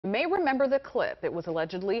may remember the clip. It was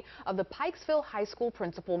allegedly of the Pikesville High School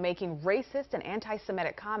principal making racist and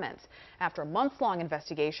anti-Semitic comments. After a months-long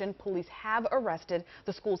investigation, police have arrested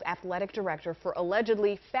the school's athletic director for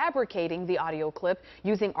allegedly fabricating the audio clip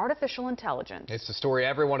using artificial intelligence. It's the story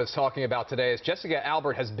everyone is talking about today, as Jessica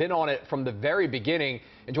Albert has been on it from the very beginning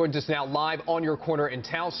and joins us now live on your corner in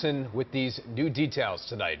Towson with these new details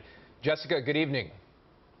tonight. Jessica, good evening.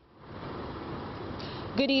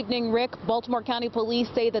 Good evening, Rick. Baltimore County Police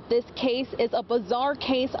say that this case is a bizarre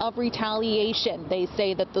case of retaliation. They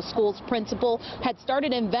say that the school's principal had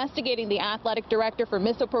started investigating the athletic director for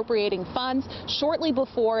misappropriating funds shortly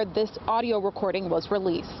before this audio recording was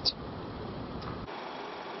released.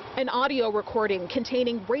 An audio recording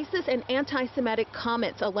containing racist and anti-Semitic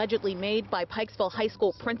comments allegedly made by Pikesville High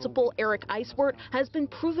School principal Eric Eiswert has been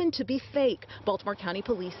proven to be fake, Baltimore County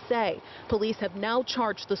Police say. Police have now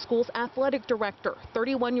charged the school's athletic director,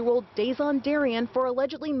 31-year-old Dazon Darian, for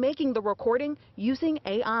allegedly making the recording using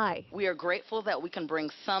AI. We are grateful that we can bring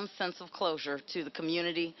some sense of closure to the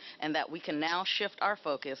community and that we can now shift our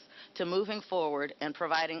focus to moving forward and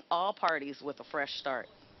providing all parties with a fresh start.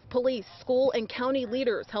 Police, school, and county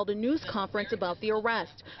leaders held a news conference about the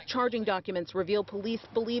arrest. Charging documents reveal police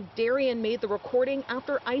believe Darian made the recording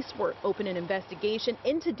after Eiswert opened an investigation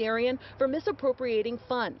into Darian for misappropriating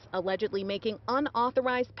funds, allegedly making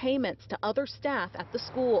unauthorized payments to other staff at the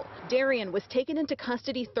school. Darian was taken into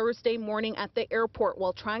custody Thursday morning at the airport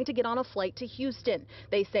while trying to get on a flight to Houston.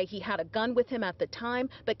 They say he had a gun with him at the time,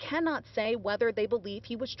 but cannot say whether they believe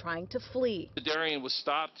he was trying to flee. Darian was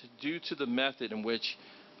stopped due to the method in which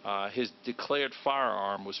his declared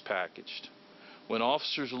firearm was packaged. When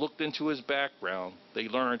officers looked into his background, they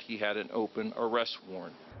learned he had an open arrest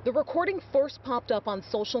warrant. The recording first popped up on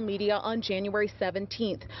social media on January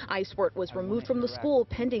 17th. Eiswert was removed from the school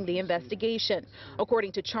pending the investigation.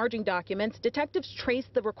 According to charging documents, detectives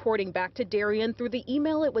traced the recording back to Darian through the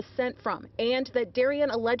email it was sent from, and that Darian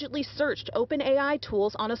allegedly searched OpenAI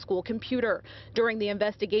tools on a school computer. During the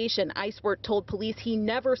investigation, Eiswert told police he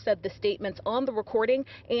never said the statements on the recording,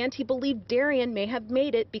 and he believed Darian may have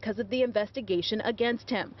made it because of the investigation against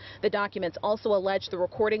him. The documents also allege the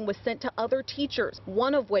recording was sent to other teachers,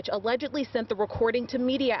 one of which allegedly sent the recording to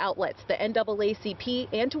media outlets, the NAACP,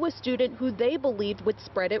 and to a student who they believed would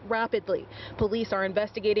spread it rapidly. Police are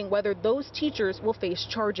investigating whether those teachers will face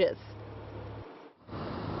charges.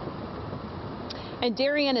 And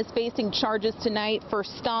Darian is facing charges tonight for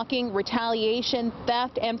stalking, retaliation,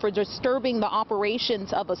 theft, and for disturbing the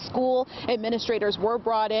operations of a school. Administrators were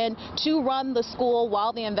brought in to run the school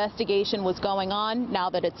while the investigation was going on.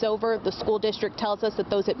 Now that it's over, the school district tells us that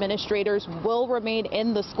those administrators will remain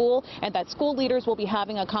in the school and that school leaders will be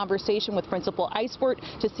having a conversation with Principal Eiswert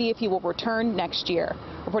to see if he will return next year.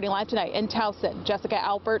 Reporting live tonight in Towson, Jessica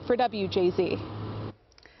Albert for WJZ.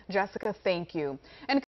 Jessica, thank you. And